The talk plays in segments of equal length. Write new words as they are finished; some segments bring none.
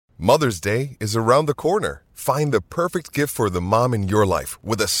Mother's Day is around the corner. Find the perfect gift for the mom in your life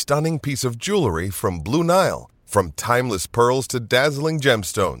with a stunning piece of jewelry from Blue Nile. From timeless pearls to dazzling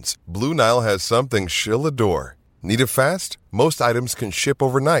gemstones, Blue Nile has something she'll adore. Need it fast? Most items can ship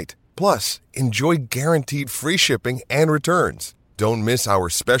overnight. Plus, enjoy guaranteed free shipping and returns. Don't miss our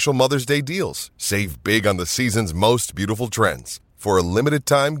special Mother's Day deals. Save big on the season's most beautiful trends. For a limited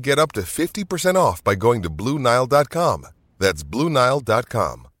time, get up to 50% off by going to BlueNile.com. That's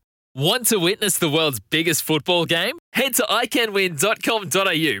BlueNile.com. Want to witness the world's biggest football game? Head to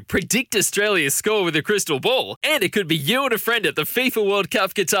iCanWin.com.au, predict Australia's score with a crystal ball, and it could be you and a friend at the FIFA World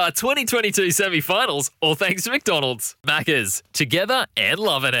Cup Qatar 2022 semi-finals, all thanks to McDonald's. Maccas, together and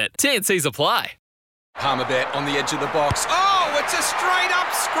loving it. TNCs apply. Palmerbet on the edge of the box. Oh, it's a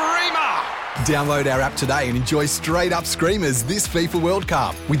straight-up screamer! Download our app today and enjoy straight-up screamers this FIFA World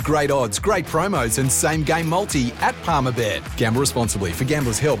Cup with great odds, great promos and same-game multi at Palmerbet. Gamble responsibly. For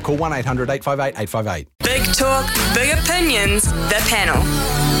Gamblers' Help, call 1-800-858-858. Big talk, big opinions, the panel.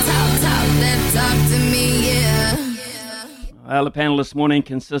 Talk to me, yeah. The panel this morning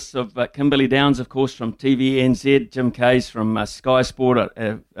consists of Kimberly Downs, of course, from TVNZ, Jim Kays from Sky Sport,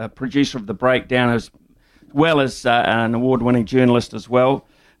 a producer of The Breakdown, as well as an award-winning journalist as well,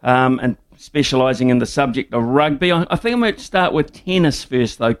 and specialising in the subject of rugby. I think I might start with tennis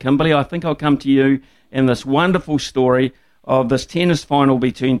first, though, Kimberly. I think I'll come to you in this wonderful story of this tennis final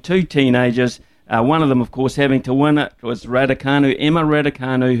between two teenagers, one of them, of course, having to win it was Emma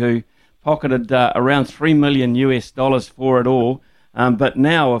Raducanu, who pocketed around $3 million for it all. But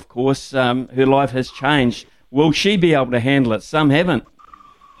now, of course, her life has changed. Will she be able to handle it? Some haven't.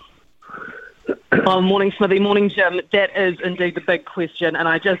 Morning, Smithy. Morning, Jim. That is indeed the big question, and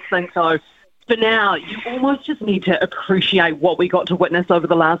I just think so. For now, you almost just need to appreciate what we got to witness over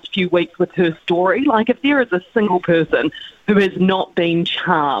the last few weeks with her story. Like, if there is a single person who has not been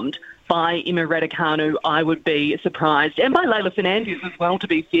charmed by Emma Raducanu, I would be surprised. And by Leylah Fernandez as well, to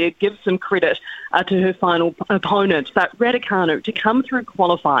be fair, give some credit to her final opponent. But Raducanu, to come through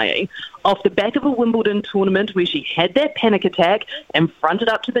qualifying off the back of a Wimbledon tournament where she had that panic attack and fronted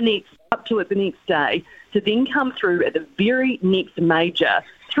up to it the next day, to then come through at the very next major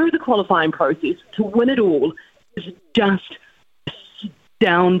through the qualifying process to win it all is just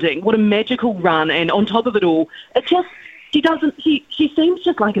astounding. What a magical run. And on top of it all, she seems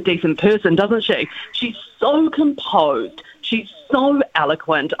just like a decent person, doesn't she? She's so composed. She's so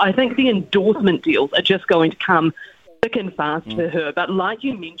eloquent. I think the endorsement deals are just going to come thick and fast for her. But like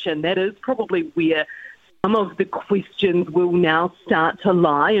you mentioned, that is probably where some of the questions will now start to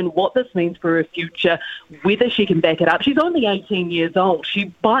lie, and what this means for her future, whether she can back it up. She's only 18 years old. She,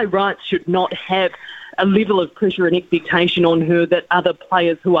 by rights, should not have a level of pressure and expectation on her that other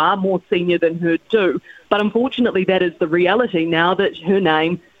players who are more senior than her do. But unfortunately, that is the reality now that her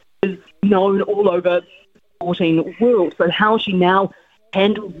name is known all over the sporting world. So how she now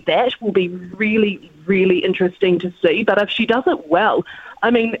handles that will be really, really interesting to see. But if she does it well, I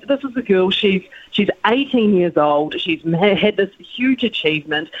mean, this is a girl, she's 18 years old, she's had this huge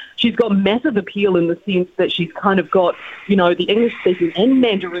achievement, she's got massive appeal in the sense that she's kind of got, the English-speaking and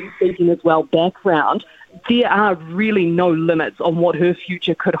Mandarin-speaking as well background. There are really no limits on what her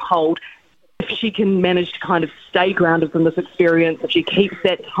future could hold if she can manage to kind of stay grounded from this experience, if she keeps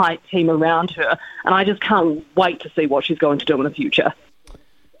that tight team around her. And I just can't wait to see what she's going to do in the future.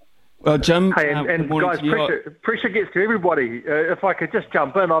 Well, Jim, hey, and guys, pressure gets to everybody. If I could just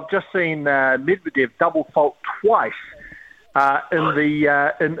jump in, I've just seen Medvedev double fault twice in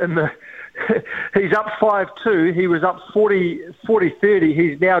the. He's up 5-2. He was up 40-30.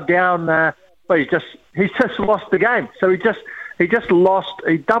 He's now down. He's just lost the game. So he just lost.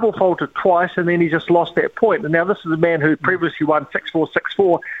 He double faulted twice, and then he just lost that point. And now this is a man who previously won 6-4,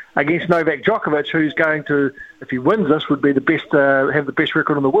 6-4 against Novak Djokovic, who's going to, if he wins this, would be the best, have the best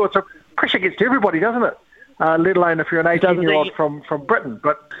record in the world. So pressure gets to everybody, doesn't it? Let alone if you're an 18-year-old from Britain.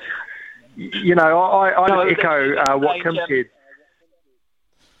 But I echo what Kim said.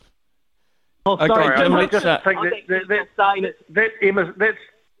 Oh, sorry. Jim, I just think that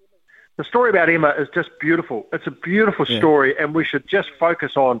the story about Emma is just beautiful. It's a beautiful story, and we should just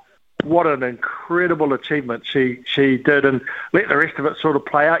focus on what an incredible achievement she did, and let the rest of it sort of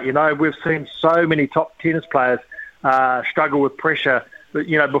play out. We've seen so many top tennis players struggle with pressure.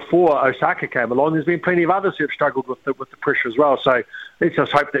 Before Osaka came along, there's been plenty of others who have struggled with the pressure as well. So let's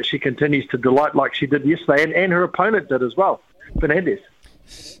just hope that she continues to delight like she did yesterday, and her opponent did as well, Fernandez.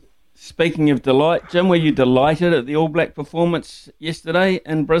 Speaking of delight, Jim, were you delighted at the All Black performance yesterday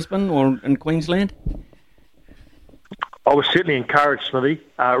in Brisbane or in Queensland? I was certainly encouraged, Smithy.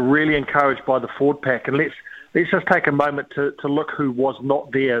 Really encouraged by the forward pack, and let's just take a moment to look who was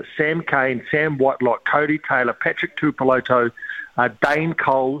not there. Sam Cane, Sam Whitelock, Cody Taylor, Patrick Tuipulotu, Dane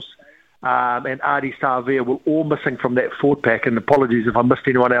Coles, and Ardie Savea were all missing from that forward pack, and apologies if I missed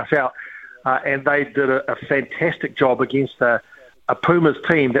anyone else out. And they did a fantastic job against a Pumas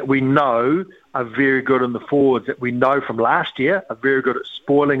team that we know are very good in the forwards, that we know from last year are very good at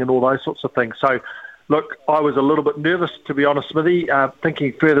spoiling and all those sorts of things. So, look, I was a little bit nervous, to be honest, Smithy,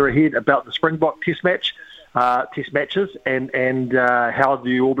 thinking further ahead about the Springbok test matches and how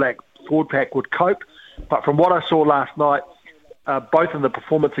the All Black forward pack would cope. But from what I saw last night, both in the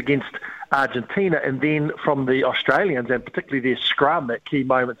performance against Argentina and then from the Australians, and particularly their scrum at key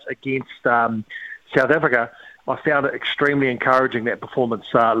moments against South Africa, I found it extremely encouraging, that performance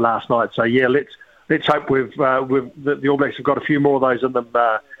last night. So yeah, let's hope the All Blacks have got a few more of those in them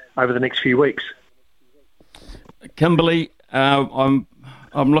over the next few weeks. Kimberley, I'm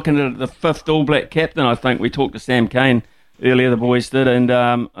looking at the fifth All Black captain. I think we talked to Sam Cane earlier, the boys did, and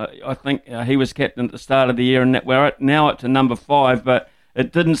I think he was captain at the start of the year, and we're now up to number 5, but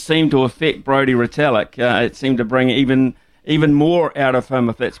it didn't seem to affect Brodie Retallick. It seemed to bring even more out of him,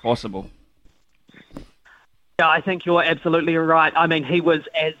 if that's possible. Yeah, I think you're absolutely right. I mean, he was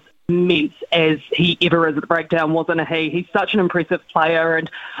as immense as he ever is at the breakdown, wasn't he? He's such an impressive player, and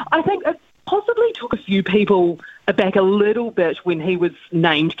I think it possibly took a few people aback a little bit when he was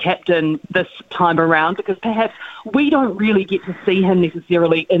named captain this time around, because perhaps we don't really get to see him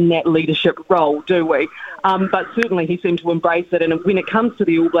necessarily in that leadership role, do we? But certainly he seemed to embrace it, and when it comes to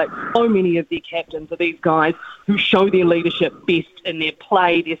the All Blacks, so many of their captains are these guys who show their leadership best in their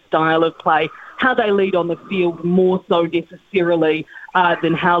play, their style of play, how they lead on the field more so necessarily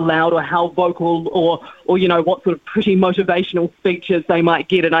than how loud or how vocal or you know, what sort of pretty motivational speeches they might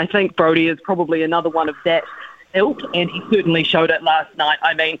get. And I think Brodie is probably another one of that ilk, and he certainly showed it last night.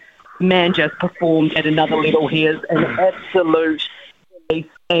 I mean, man just performed at another level. He is an absolute beast.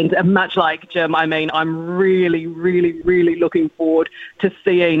 And much like Jim, I mean, I'm really, really, really looking forward to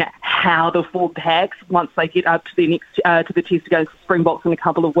seeing how the forward packs, once they get up to the next to the test against the Springboks in a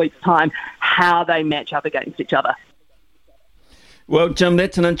couple of weeks' time, how they match up against each other. Well, Jim,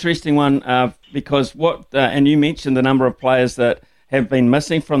 that's an interesting one because and you mentioned the number of players that have been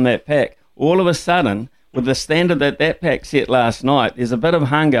missing from that pack. All of a sudden, with the standard that pack set last night, there's a bit of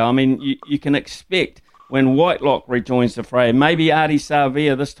hunger. I mean, you can expect when Whitelock rejoins the fray, maybe Ardie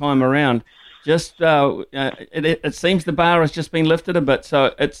Savea this time around, just it seems the bar has just been lifted a bit,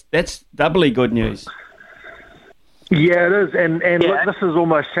 so that's doubly good news. Yeah, it is, and look, this is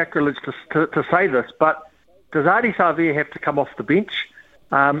almost sacrilege to say this, but does Ardie Savea have to come off the bench?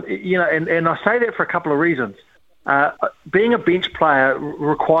 You know, and I say that for a couple of reasons. Being a bench player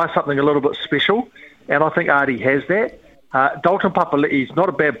requires something a little bit special, and I think Ardie has that. Dalton Papali'i's not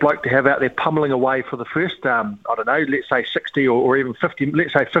a bad bloke to have out there pummeling away for the first, let's say 60 or even 50,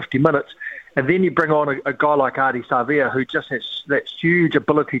 let's say 50 minutes, and then you bring on a guy like Ardie Savea who just has that huge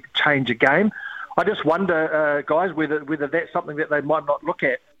ability to change a game. I just wonder, guys, whether that's something that they might not look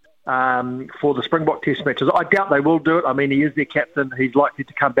at for the Springbok test matches. I doubt they will do it. I mean, he is their captain. He's likely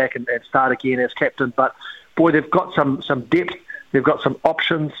to come back and start again as captain, but boy, they've got some depth. They've got some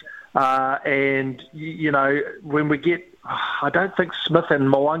options. And, you know, when we get... I don't think Smith and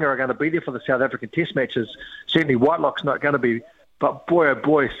Mo'unga are going to be there for the South African test matches. Certainly Whitelock's not going to be. But boy, oh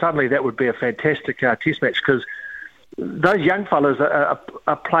boy, suddenly that would be a fantastic test match, because those young fellas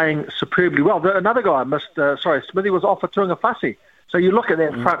are playing superbly well. Another guy I missed, Smithy, was Ofa Tu'ungafasi. So you look at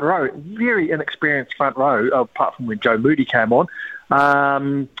that front row, very inexperienced front row, apart from when Joe Moody came on.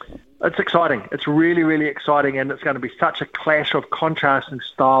 It's exciting. It's really, really exciting, and it's going to be such a clash of contrasting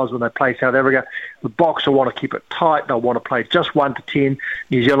styles when they play South Africa. The Boks will want to keep it tight. They'll want to play just 1 to 10.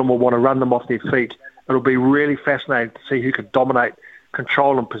 New Zealand will want to run them off their feet. It'll be really fascinating to see who can dominate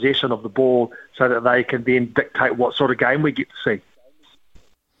control and possession of the ball so that they can then dictate what sort of game we get to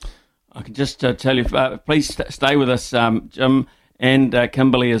see. I can just tell you, please stay with us, Jim, and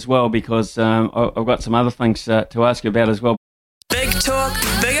Kimberley as well, because I've got some other things to ask you about as well. Big talk,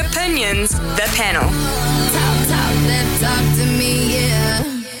 big opinions, the panel. Talk to me, yeah.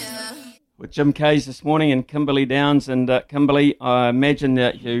 With Jim Kays this morning and Kimberley Downs. And Kimberley, I imagine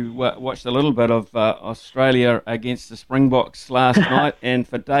that you watched a little bit of Australia against the Springboks last night, and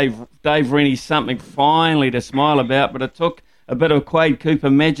for Dave Rennie, something finally to smile about, but it took a bit of Quade Cooper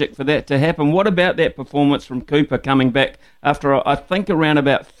magic for that to happen. What about that performance from Cooper coming back after, I think, around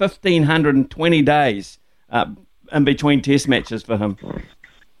about 1,520 days in between test matches for him?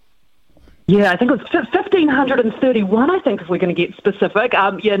 Yeah, I think it was 1,531, I think, if we're going to get specific. I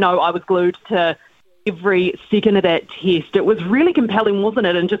was glued to every second of that test. It was really compelling, wasn't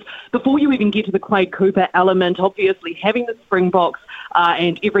it? And just before you even get to the Quade Cooper element, obviously having the Springboks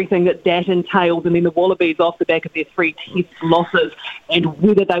and everything that entails, and then the Wallabies off the back of their 3 test losses, and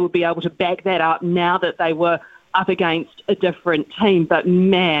whether they would be able to back that up now that they were up against a different team. But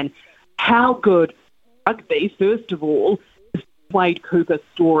man, how good rugby, first of all, is Quade Cooper's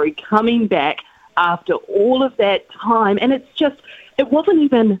story coming back after all of that time. And it's just, it wasn't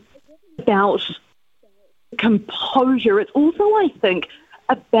even about composure. It's also, I think,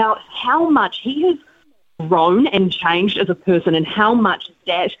 about how much he has grown and changed as a person and how much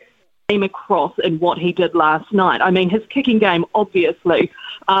that came across in what he did last night. I mean, his kicking game, obviously,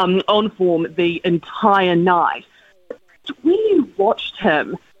 on form the entire night. When you watched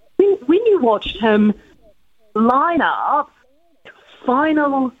him, line up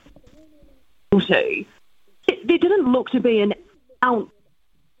final penalty, there didn't look to be an ounce,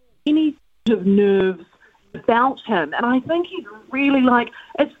 any sort of nerves about him. And I think he's really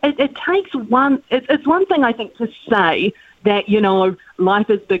it takes one, it's one thing, I think, to say that, life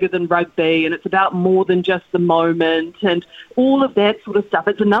is bigger than rugby and it's about more than just the moment and all of that sort of stuff.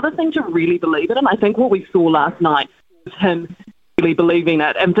 It's another thing to really believe it. And I think what we saw last night was him really believing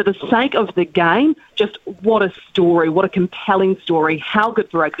it. And for the sake of the game, just what a story, what a compelling story. How good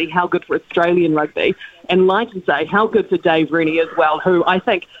for rugby, how good for Australian rugby. And like to say, how good for Dave Rennie as well, who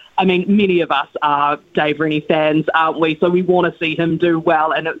many of us are Dave Rennie fans, aren't we? So we want to see him do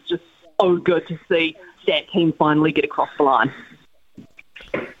well, and it's just so good to see that team finally get across the line.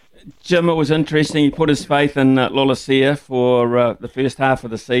 Jim, it was interesting. He put his faith in Lolesea for the first half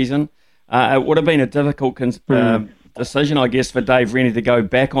of the season. It would have been a difficult decision, I guess, for Dave Rennie to go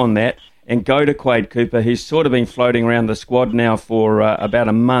back on that and go to Quade Cooper, who's sort of been floating around the squad now for about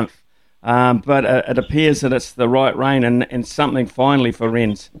a month. But it appears that it's the right rein and something finally for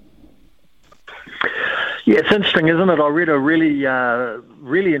Rennes. Yeah, it's interesting, isn't it? I read a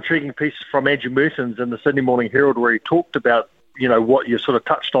really intriguing piece from Andrew Mertens in the Sydney Morning Herald where he talked about, what you sort of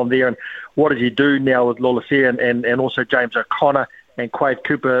touched on there and what does he do now with Lolesea and also James O'Connor and Quade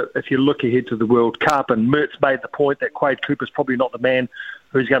Cooper if you look ahead to the World Cup. And Mertz made the point that Quade Cooper's probably not the man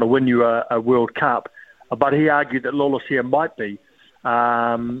who's going to win you a World Cup, but he argued that Lolesea might be.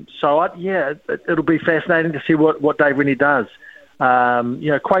 It'll be fascinating to see what Dave Rennie does.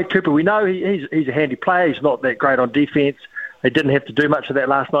 Quade Cooper, we know he's a handy player. He's not that great on defence. They didn't have to do much of that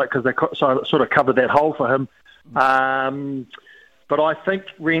last night because they sort of covered that hole for him. But I think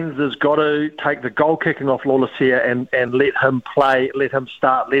Rennes has got to take the goal kicking off Lolesea and let him play, let him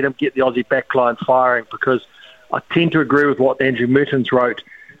start, let him get the Aussie backline firing, because I tend to agree with what Andrew Mertens wrote,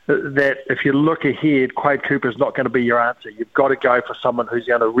 that if you look ahead, Quade Cooper is not going to be your answer. You've got to go for someone who's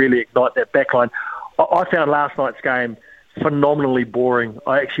going to really ignite that backline. I found last night's game phenomenally boring.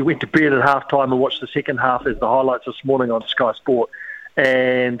 I actually went to bed at halftime and watched the second half as the highlights this morning on Sky Sport.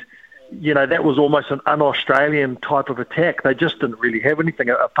 And, that was almost an un-Australian type of attack. They just didn't really have anything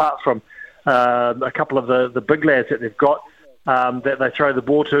apart from a couple of the big lads that they've got that they throw the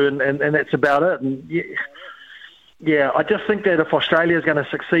ball to, and that's about it. And I just think that if Australia is going to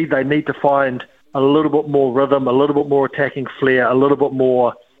succeed, they need to find a little bit more rhythm, a little bit more attacking flair, a little bit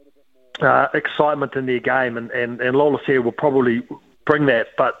more excitement in their game, and Lolesea will probably bring that,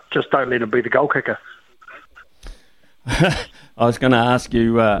 but just don't let him be the goal kicker. I was going to ask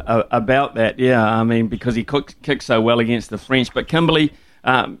you about that, because he kicked so well against the French. But Kimberley,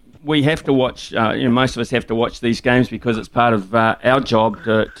 we have to watch, most of us have to watch these games because it's part of our job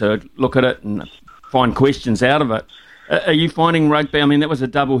to look at it and find questions out of it. Are you finding rugby, that was a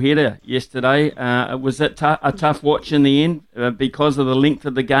double header yesterday. Was it a tough watch in the end because of the length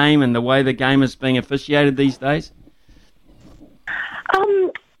of the game and the way the game is being officiated these days?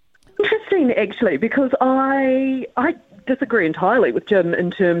 Interesting, actually, because I disagree entirely with Jim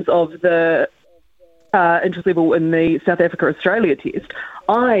in terms of the interest level in the South Africa-Australia test.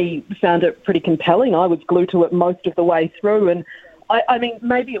 I found it pretty compelling. I was glued to it most of the way through, and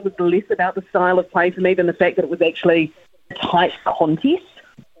maybe it was less about the style of play for me than the fact that it was actually a tight contest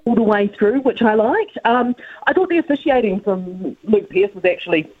all the way through, which I liked. I thought the officiating from Luke Pearce was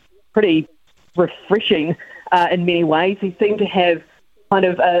actually pretty refreshing in many ways. He seemed to have kind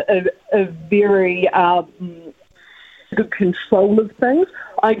of a very good control of things.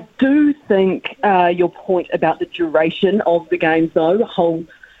 I do think your point about the duration of the games, though, holds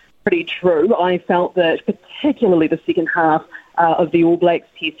pretty true. I felt that particularly the second half of the All Blacks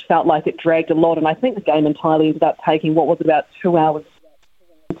test felt like it dragged a lot, and I think the game entirely ended up taking, about 2 hours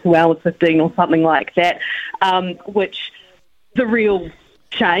 2 hours 15 or something like that, which the real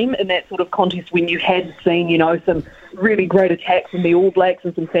shame in that sort of contest when you had seen, some really great attacks from the All Blacks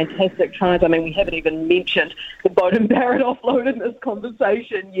and some fantastic tries. I mean, we haven't even mentioned the Beauden Barrett offload in this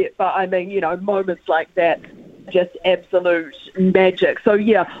conversation yet, but I mean, moments like that, just absolute magic. So,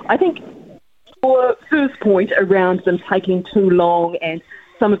 yeah, I think your first point around them taking too long and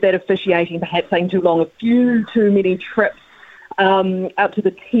some of that officiating perhaps taking too long, a few too many trips out to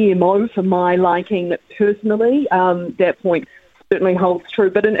the TMO for my liking personally, that point certainly holds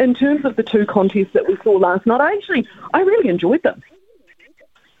true. But in terms of the two contests that we saw last night, I really enjoyed them.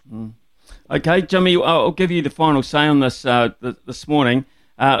 Okay, Jimmy, I'll give you the final say on this this morning.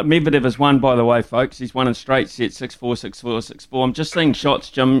 Medvedev has won, by the way, folks. He's won in straight sets, 6-4, 6-4, 6-4. I'm just seeing shots,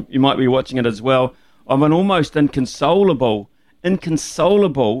 Jim, you might be watching it as well, of an almost inconsolable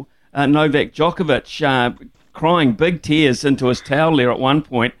Novak Djokovic crying big tears into his towel there at one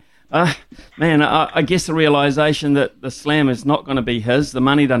point. I guess the realisation that the slam is not going to be his, the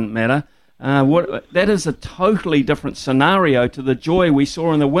money doesn't matter. That is a totally different scenario to the joy we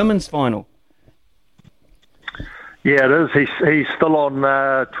saw in the women's final. Yeah, it is. He's still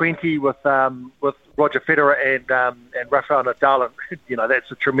on 20 with Roger Federer and Rafael Nadal, and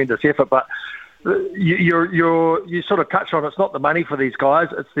that's a tremendous effort. But you sort of touched on it's not the money for these guys,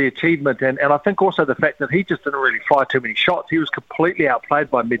 it's the achievement, and I think also the fact that he just didn't really fly too many shots. He was completely outplayed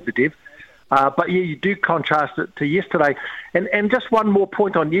by Medvedev. But yeah, you do contrast it to yesterday, and just one more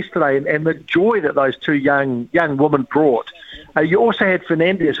point on yesterday and the joy that those two young women brought. You also had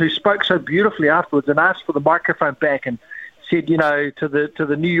Fernandez, who spoke so beautifully afterwards and asked for the microphone back and said, to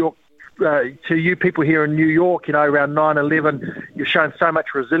the New York, to you people here in New York, around 9/11, you've shown so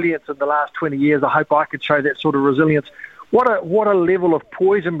much resilience in the last 20 years. I hope I could show that sort of resilience. What a level of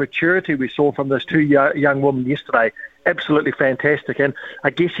poise and maturity we saw from those two young women yesterday. Absolutely fantastic. And I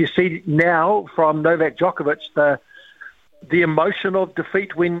guess you see now from Novak Djokovic the emotion of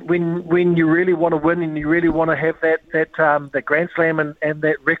defeat when you really want to win and you really want to have that Grand Slam and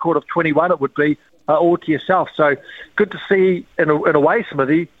that record of 21, it would be all to yourself. So good to see in a way,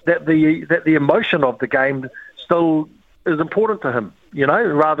 Smithy, that the emotion of the game still is important to him,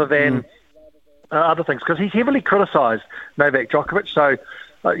 rather than other things, because he's heavily criticised, Novak Djokovic. So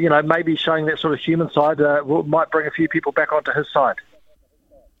maybe showing that sort of human side might bring a few people back onto his side.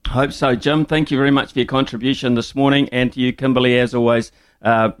 Hope so, Jim. Thank you very much for your contribution this morning, and to you, Kimberly, as always,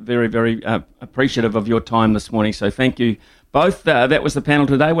 very, very appreciative of your time this morning. So thank you both. That was the panel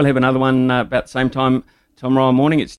today. We'll have another one about the same time tomorrow morning. It's